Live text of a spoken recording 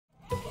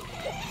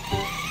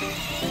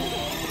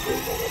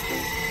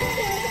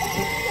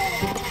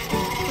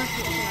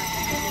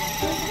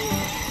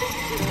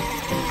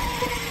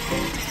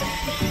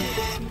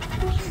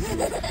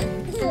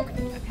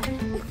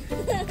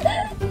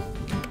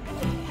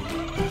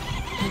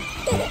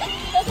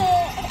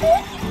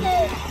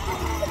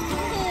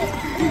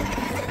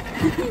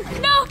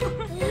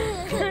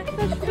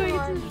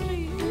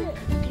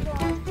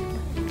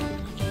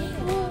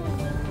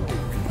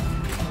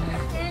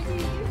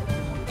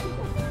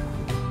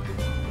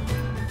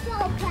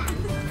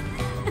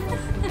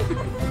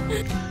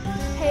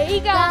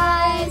Hey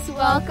guys,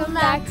 welcome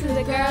back to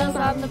the Girls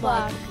on the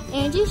Block.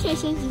 Angie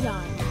Shishin is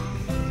on.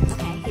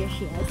 Okay, here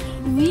she is.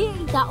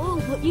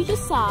 What you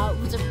just saw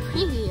was a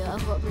preview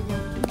of what we're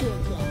going to be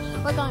doing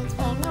today. We're going to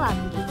play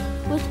Lobby,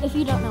 which if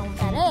you don't know what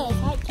that is,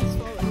 right, just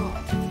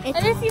roll.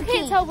 And if you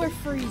can't tell, we're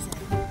freezing.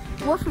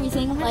 We're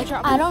freezing. Like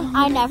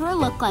I never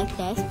look like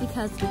this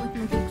because with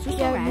my cheeks are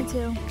so red. Me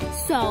too.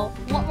 So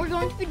what we're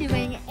going to be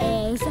doing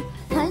is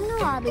playing the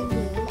robbing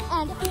game,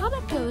 and how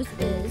that goes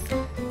is,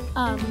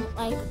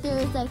 like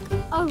there's like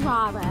a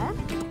robber,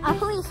 a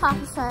police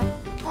officer,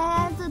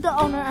 and the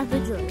owner of the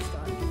jewelry store.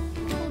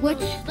 Which,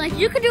 like,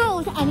 you could do it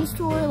with any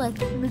store, like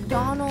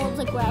McDonald's,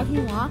 like wherever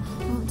you want.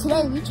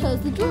 Today we chose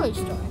the jewelry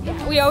store.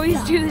 Yeah, we always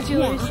do the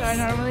jewelry store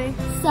normally.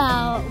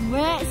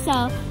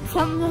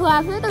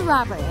 Whoever the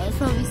robber is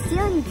will be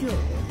stealing the jewelry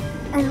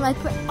and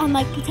pretend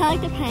like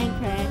they're paying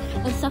for it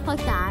and stuff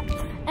like that.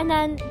 And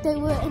then they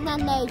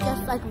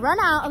just like run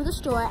out of the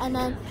store, and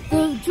then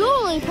the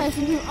jewelry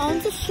person who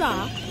owns the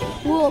shop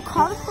will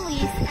call the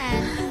police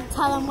and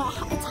tell them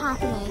what's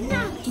happening.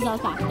 Because I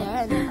was back there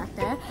and they're back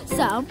there.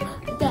 So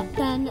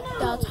then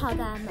they'll tell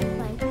them,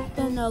 like,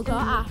 then they'll go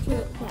after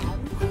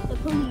them. The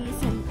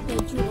police and the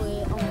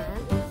jewelry owner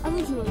of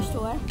the jewelry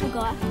store will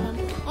go after them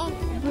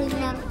and bring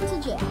them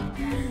to jail.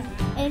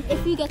 And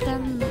if you get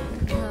them,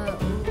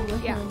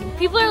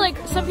 people are like,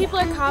 some people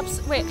are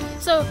cops. Wait,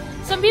 so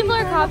some people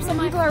are cops, some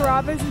people are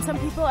robbers, and some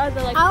people are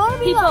the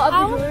people of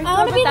the jewelry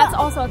store, but that's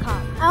also a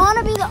cop. I want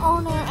to be the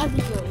owner of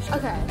the jewelry store.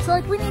 Okay, so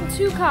like we need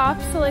 2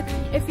 cops. So like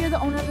if you're the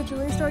owner of the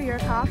jewelry store, you're a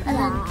cop, and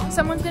then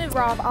someone's gonna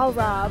rob, I'll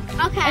rob.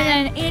 Okay. And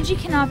then Angie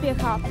cannot be a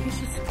cop because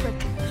she's quick.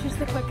 She's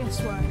the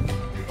quickest one.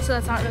 So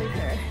that's not really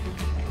fair.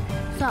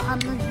 So I'm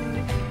the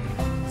jewelry.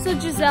 So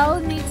Giselle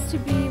needs to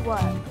be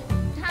what?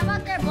 How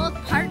about they're both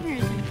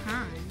partners in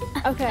crime?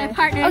 Okay.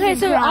 Okay,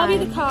 so I'll be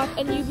the cop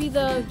and you be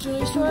the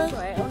jewelry store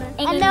owner.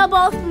 And they'll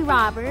both be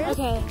robbers.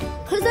 Okay.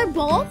 Because they're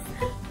both,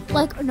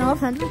 like, no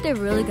offense, but they're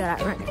really good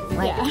at running.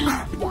 Like,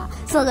 yeah.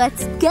 So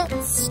let's get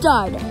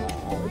started.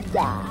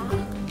 Yeah.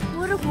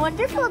 What a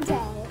wonderful day.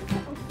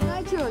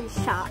 My jewelry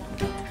shop.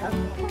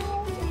 Okay.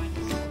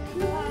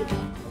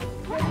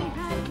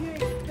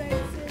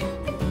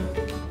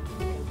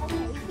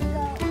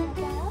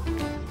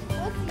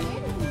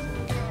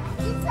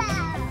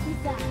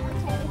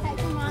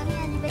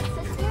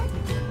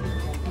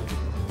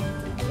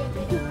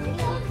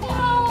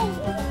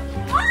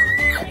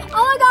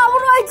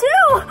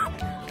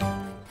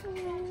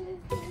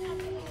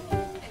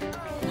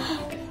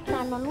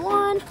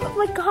 Oh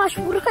my gosh,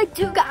 what do I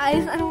do,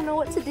 guys? I don't know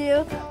what to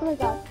do. Oh my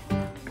god.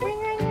 Ring,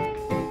 ring, ring.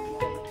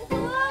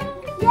 Hello?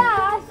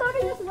 Yeah,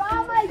 somebody just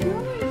robbed my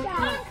jewelry shop.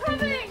 I'm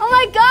coming. Oh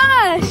my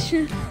gosh.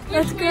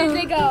 Let's go. Where did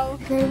they go?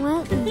 They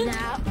went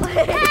that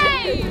way.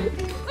 Hey,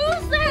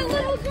 who's that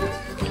little girl?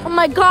 Oh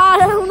my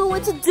god, I don't know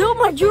what to do with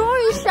my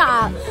jewelry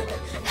shop.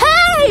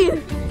 Hey,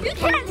 you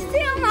can't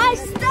steal my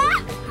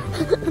stuff.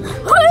 Who do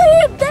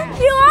you think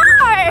you are?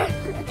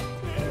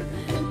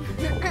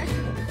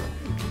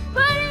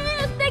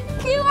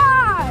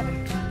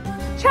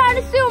 Trying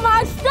to steal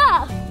my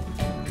stuff.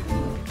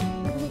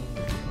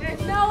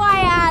 There's no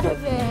way out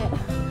of it.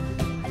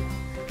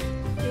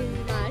 Give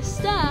me my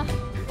stuff.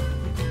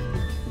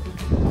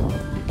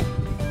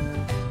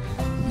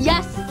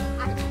 Yes,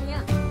 I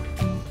can.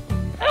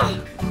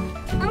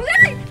 I'm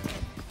gonna.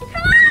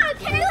 Come on,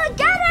 Kayla,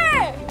 get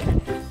her.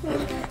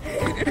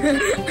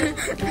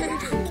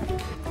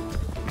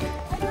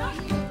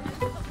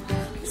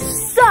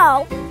 So.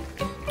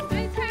 I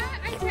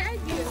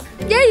tagged you.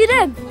 Yeah, you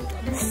did.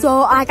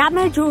 So I got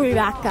my jewelry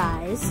back,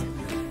 guys.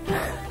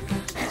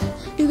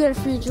 You get a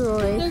free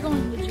jewelry. They're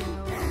going to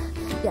jail.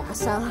 Yeah,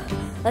 so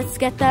let's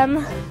get them.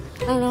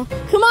 I don't know.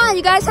 Come on,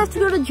 you guys have to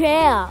go to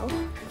jail.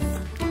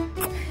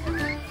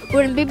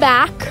 We're gonna be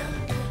back.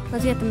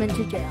 Let's get them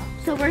into jail.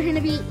 So we're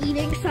gonna be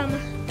eating some.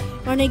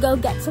 We're gonna go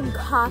get some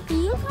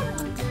coffee.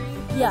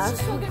 Yeah. Let's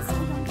just go get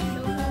some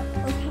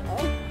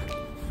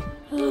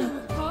Okay.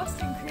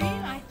 Boston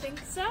cream, I think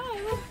so.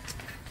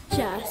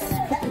 Just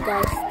put the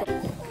guys.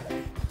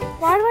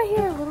 Why do I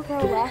hear a little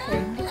girl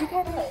laughing? Did you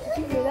hear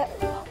that?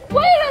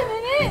 Wait a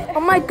minute! Oh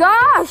my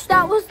gosh,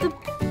 that was the.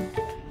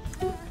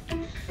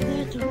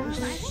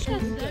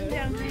 Them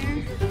down there.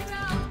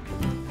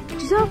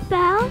 Giselle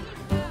fell?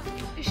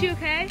 Is she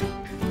okay? Oh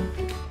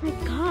my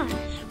gosh,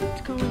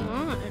 what's going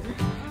on?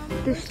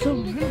 They're so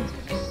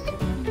nervous.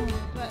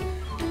 But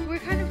we're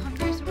kind of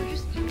hungry, so we're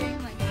just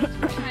eating, like,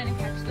 we're trying to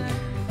catch them.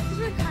 Because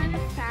we're kind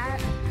of fat,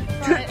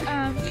 but,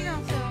 you know,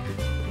 so.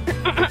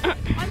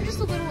 I'm just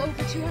a little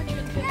over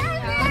 250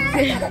 pounds.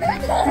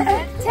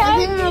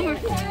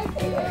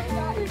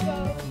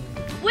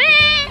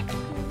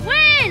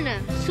 Win!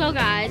 So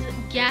guys,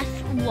 guess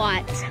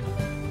what?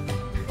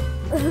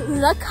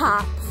 The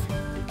cops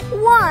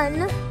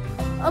won.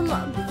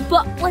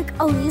 But like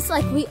at least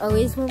like we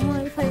always win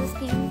when we play this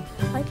game.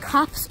 Like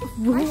cops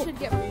win. I should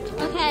get rid of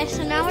it. Okay,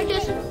 so now we're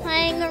just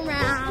playing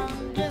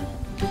around.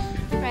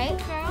 Right,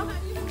 girl?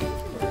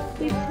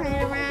 We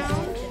playing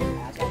around.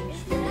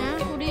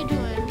 What are you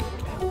doing?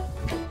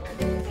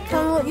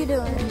 Tell me what you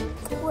doing?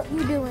 What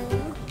you doing?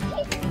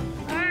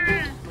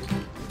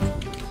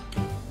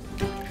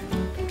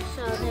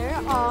 So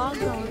they're all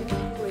going to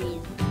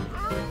breathe.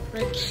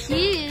 Like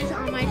she's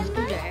on my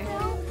scooter.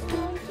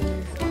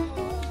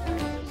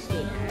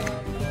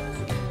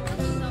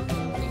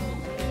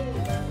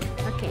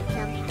 Okay,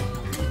 come.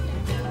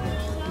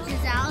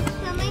 Giselle's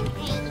filming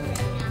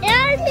and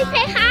Angie,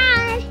 say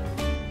hi.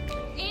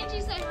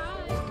 Angie, say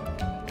hi.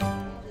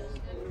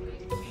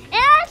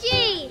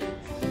 Angie!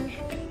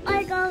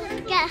 I go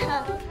get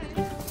her.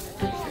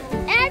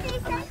 Angie,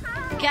 say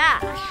hi.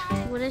 Gosh,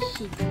 what is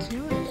she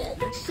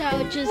doing? So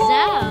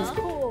Giselle.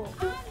 Cool.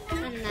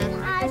 And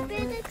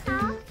then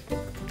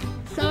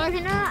so we're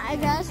gonna, I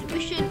guess we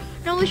should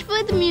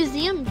play the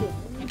museum game.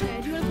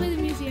 Okay, do you want to play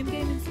the museum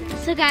game instead?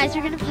 So guys,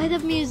 we're gonna play the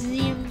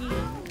museum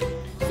game.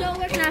 So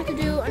we're gonna have to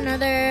do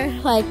another,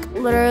 like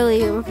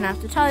literally, we're gonna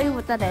have to tell you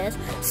what that is.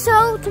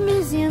 So the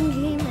museum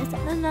game is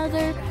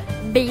another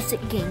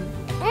basic game.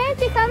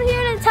 Angie, come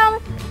here and tell me.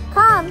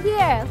 Come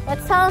here.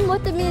 Let's tell them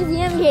what the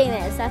museum game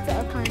is. That's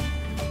what we're playing.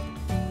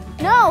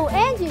 No,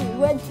 Angie,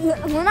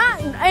 we're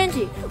not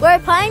Angie. We're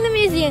playing the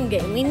museum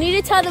game. We need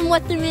to tell them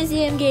what the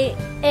museum game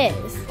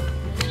is.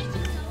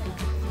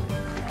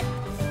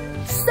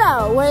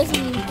 So, what is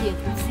the museum?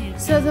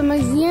 So the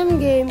museum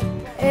game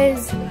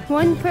is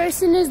one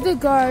person is the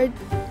guard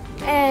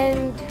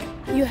and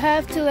you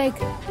have to like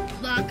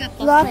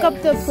lock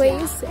up the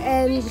place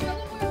and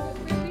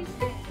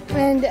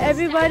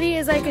everybody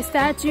is like a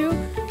statue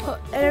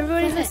and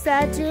everybody's a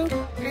statue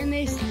and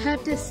they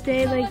have to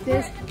stay like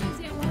this.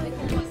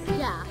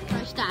 Yeah,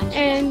 our statue.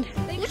 And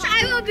which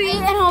I will be.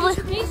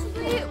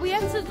 Basically, we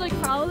have to like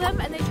follow them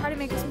and they try to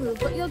make us move,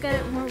 but you'll get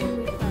it more when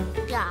we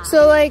play. Yeah.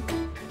 so like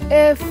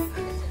if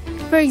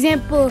for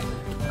example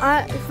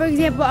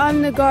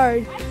I'm the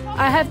guard,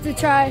 I have to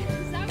try.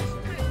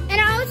 And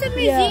I was a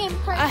museum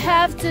person. I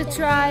have to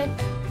try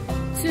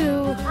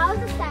to I was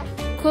a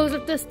statue. close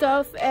up the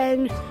stuff,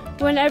 and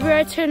whenever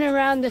I turn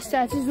around, the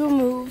statues will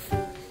move.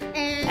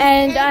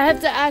 And I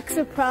have to act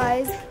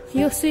surprised.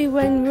 You'll see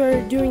when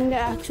we're doing the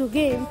actual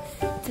game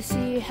to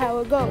see how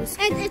it goes.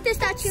 And if the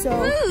statue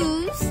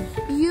moves,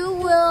 you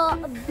will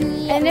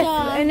be And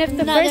if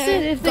the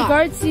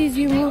guard sees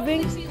you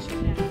moving,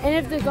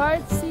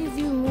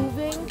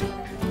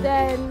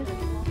 then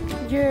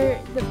you're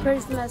the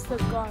person that's the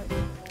guard.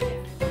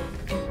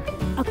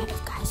 Okay,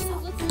 guys. So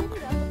Let's set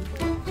it up.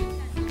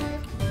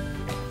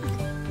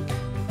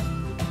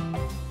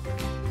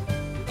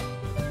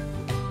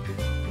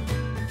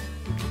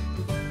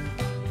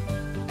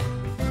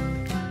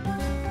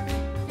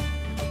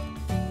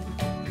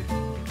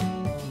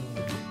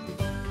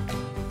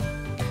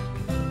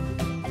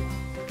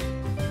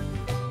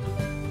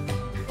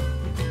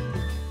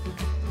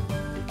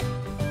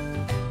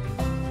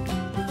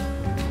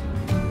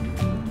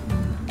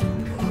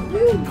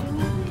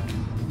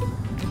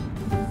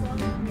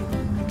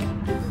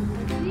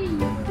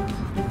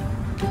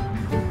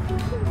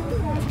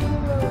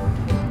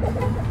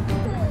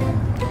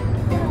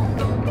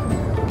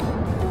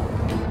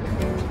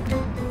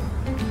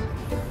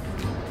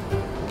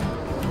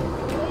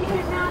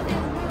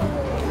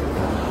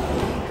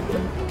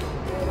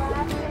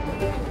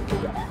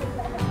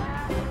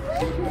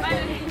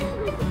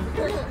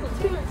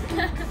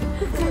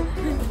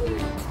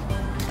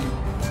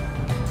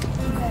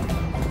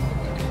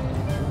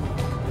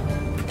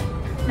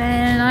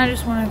 Man, I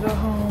just want to go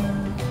home.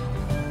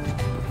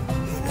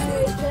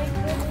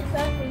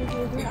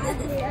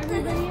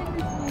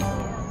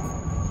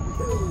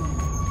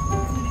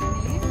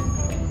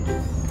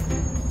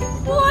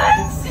 What?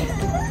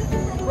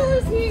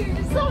 Who's here?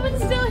 Is someone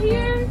still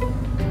here?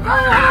 Oh,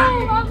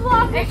 I'm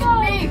locked. It's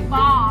me,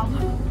 Bob.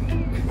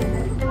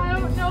 I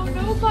don't know,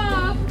 no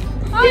Bob.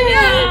 I'm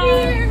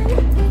here.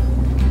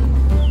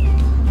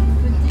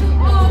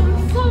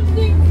 Oh,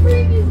 something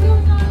freaky is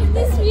going on in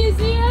this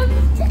museum.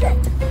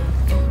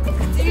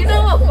 Do you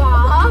know a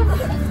Bob?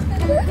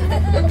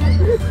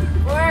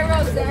 Or a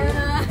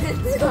Rosanna?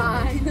 It's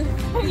fine.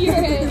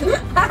 You're in.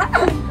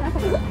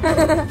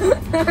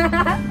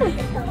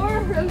 Or a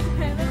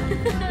Rosanna.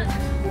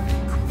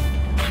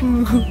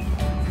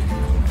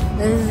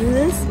 is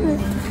this?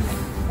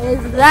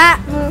 Is that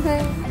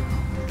moving?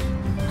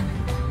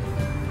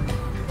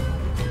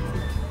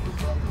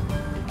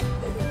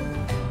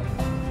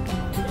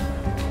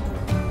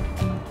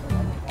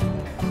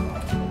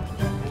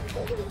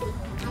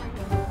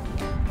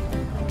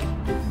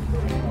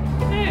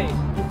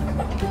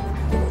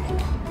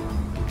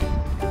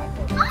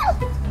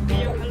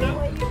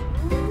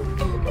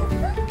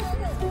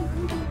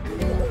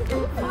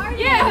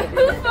 Yeah,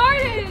 who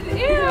farted?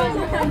 Ew!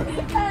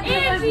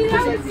 Angie,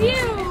 that was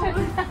you!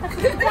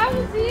 That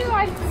was you,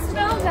 I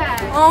smelled that.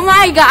 Oh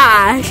my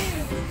gosh!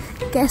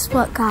 Guess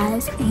what,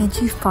 guys?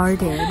 Angie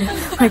farted.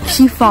 Like,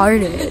 she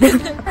farted.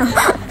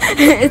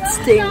 It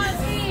stinks.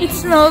 It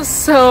smells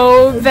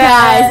so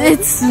bad. Guys,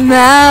 it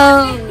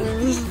smells.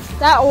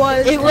 That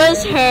was. It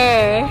was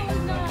her.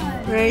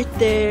 Right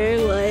there.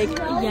 Like,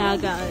 yeah,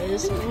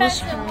 guys. It was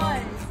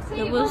her.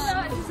 It was.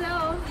 Not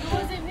Giselle. It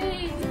wasn't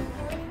me.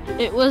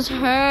 It was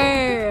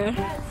her.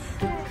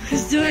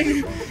 Who's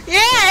doing?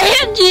 Yeah,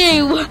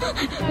 Angie.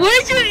 What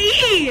did you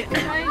eat?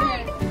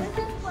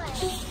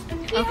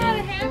 He had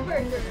a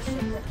hamburger.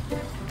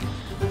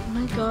 Oh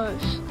my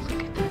gosh!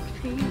 Look at that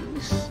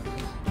face.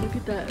 Look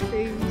at that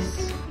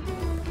face.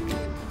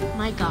 Oh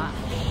my gosh.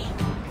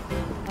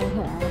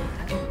 Okay.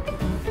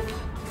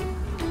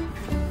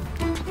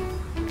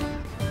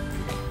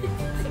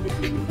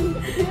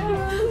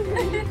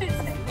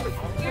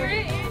 You're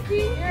it,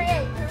 Angie. You're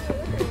it.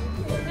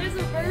 There's a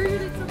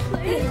bird. It's a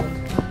plane.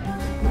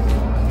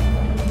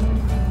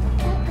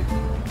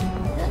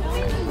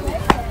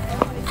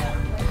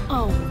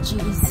 Oh,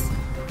 jeez.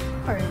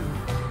 Pardon.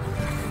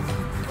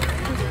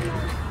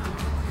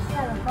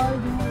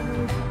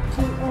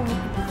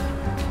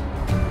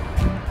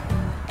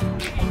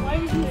 Why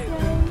did you say?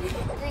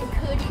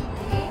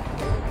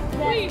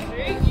 Wait,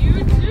 you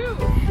too.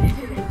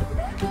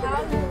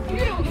 You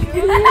don't give me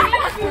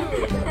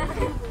food.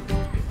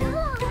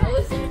 How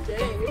was your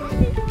day?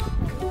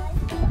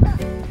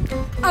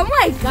 Oh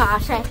my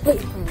gosh, I hate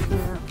this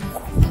now.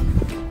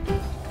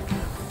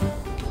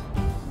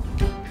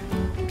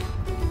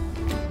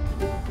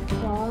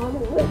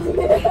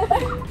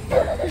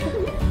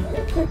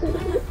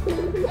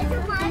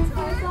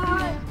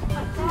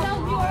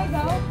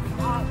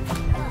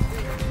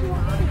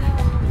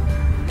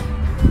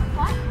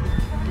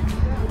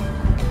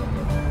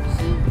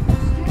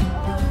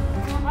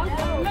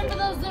 Remember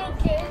those little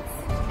kids?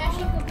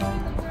 Actually, the boy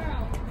and the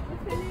girl.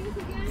 What's their names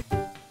again?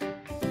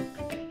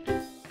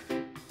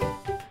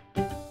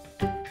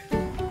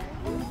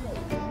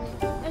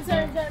 I'm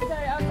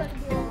sorry, I'll try to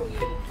do all of you.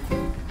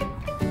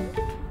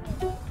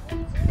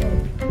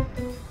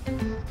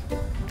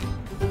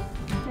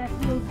 That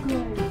feels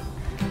good.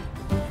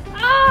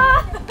 Ah!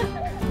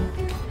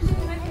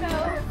 I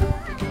fell.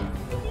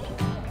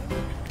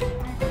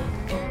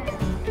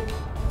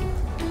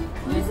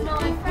 You smell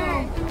like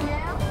food.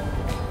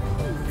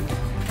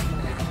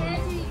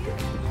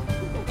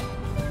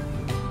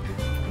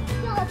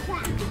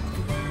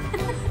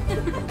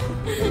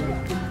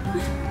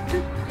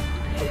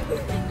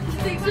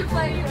 Things are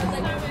playing.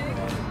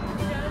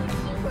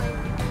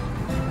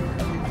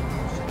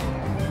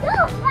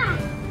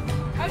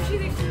 Oh, she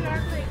thinks we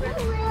are playing.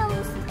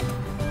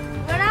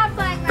 We're not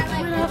playing that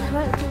like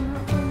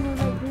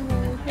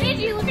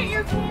Angie, look at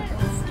your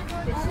pants.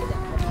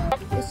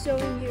 It's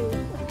showing you.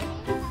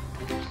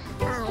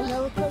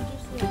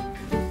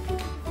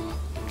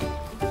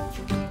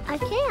 I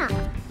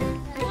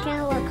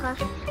can't work on.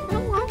 I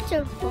don't want to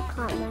work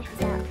on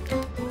myself.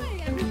 Why?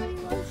 Everybody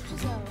loves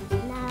Giselle.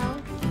 No.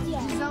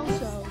 Giselle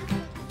show.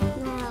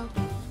 No.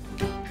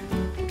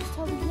 Just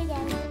tell them,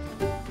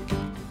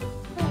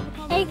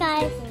 Hey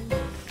guys.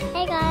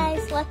 Hey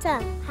guys, what's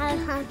up? Have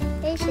a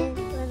conversation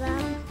with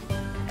them.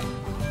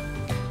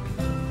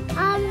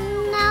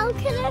 Now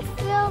can I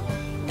feel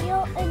you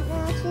and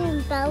Nancy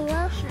and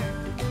Bella?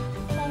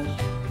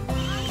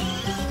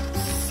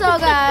 So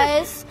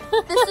guys,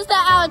 this is the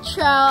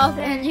outro of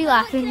Angie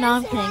laughing. No,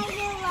 I'm kidding.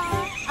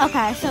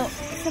 Okay, so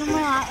sit on my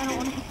lap. I don't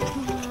want to hit the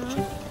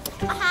camera.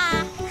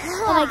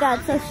 Oh my god,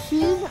 so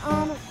she's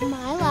on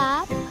my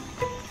lap.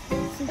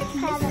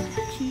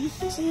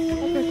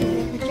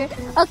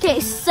 Okay,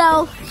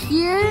 so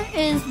here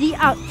is the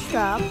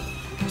outro.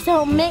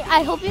 So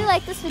I hope you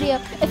liked this video.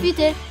 If you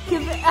did,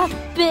 give it a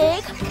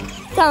big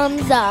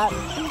thumbs up.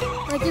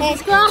 Like and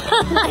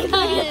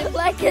subscribe.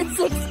 Like and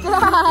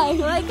subscribe.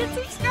 Like and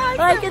subscribe.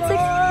 Like and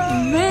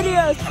subscribe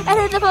videos. And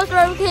hit the post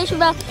notification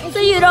bell so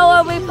you know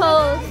when we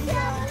post.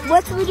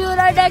 What we do in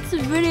our next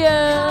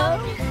video.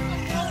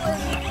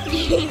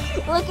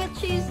 Look what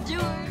she's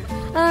doing.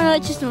 I don't know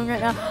what she's doing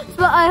right now.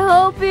 But I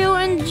hope you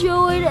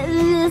enjoyed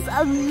this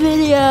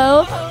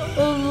video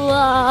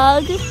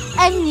vlog.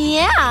 And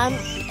yeah.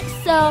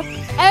 So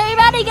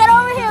everybody get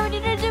over here. We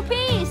need to do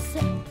peace.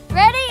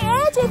 Ready?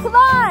 Angie, come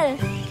on.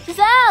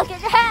 Giselle,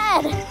 get your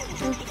head.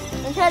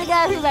 I'm trying to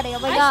get everybody. Oh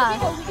my god.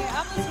 I'm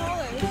the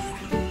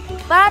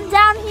smallest. But I'm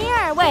down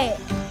here. Wait.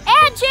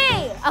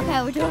 Angie!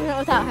 Okay, we're doing it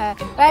without her.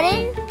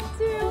 Ready?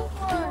 2,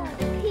 1.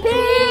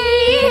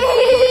 Peace!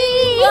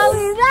 We'll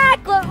be back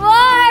with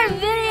more.